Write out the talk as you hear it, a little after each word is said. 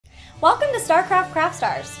Welcome to StarCraft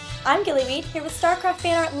CraftStars. I'm Gillyweed, here with StarCraft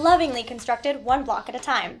fan art lovingly constructed one block at a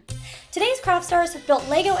time. Today's CraftStars have built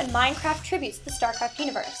LEGO and Minecraft tributes to the StarCraft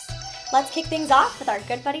universe. Let's kick things off with our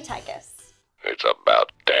good buddy Tychus. It's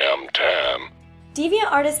about damn time.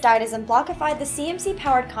 Deviant artist Didism blockified the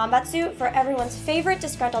CMC-powered combat suit for everyone's favorite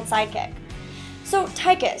disgruntled sidekick. So,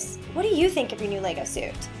 Tychus, what do you think of your new LEGO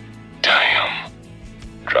suit? Damn.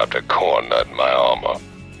 Dropped a corn nut in my armor.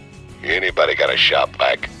 Anybody got a shop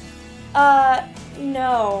vac?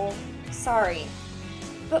 No. Sorry.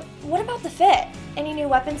 But what about the fit? Any new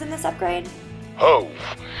weapons in this upgrade? Oh,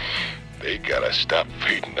 they gotta stop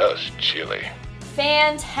feeding us chili.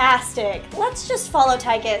 Fantastic! Let's just follow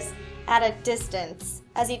Tychus at a distance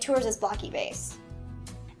as he tours his blocky base.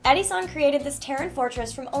 EdySan created this Terran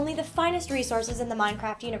fortress from only the finest resources in the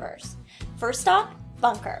Minecraft universe. First stop,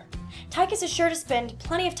 bunker. Tychus is sure to spend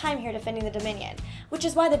plenty of time here defending the Dominion, which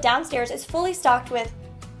is why the downstairs is fully stocked with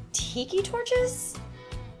tiki torches?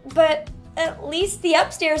 But at least the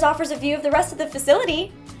upstairs offers a view of the rest of the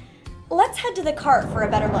facility. Let's head to the cart for a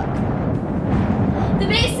better look. The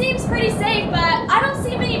base seems pretty safe, but I don't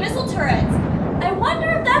see many missile turrets. I wonder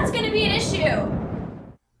if that's going to be an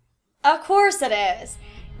issue. Of course it is.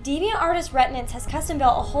 Deviant artist Retinence has custom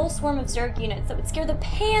built a whole swarm of Zerg units that would scare the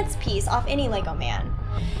pants piece off any LEGO man.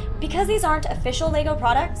 Because these aren't official LEGO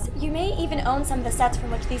products, you may even own some of the sets from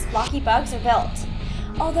which these blocky bugs are built.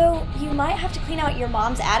 Although, you might have to clean out your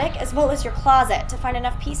mom's attic as well as your closet to find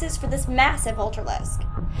enough pieces for this massive Ultralisk.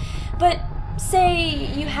 But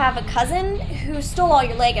say you have a cousin who stole all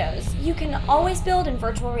your Legos, you can always build in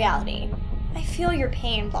virtual reality. I feel your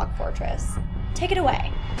pain, BlockFortress. Take it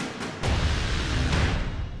away.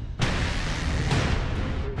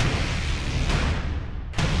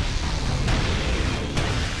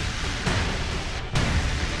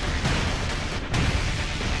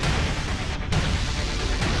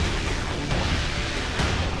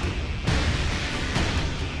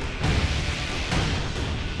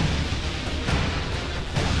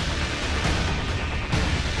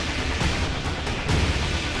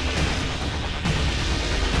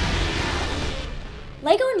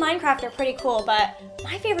 LEGO and Minecraft are pretty cool, but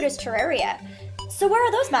my favorite is Terraria. So where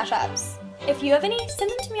are those mashups? If you have any, send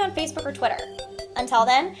them to me on Facebook or Twitter. Until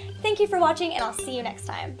then, thank you for watching and I'll see you next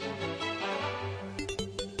time.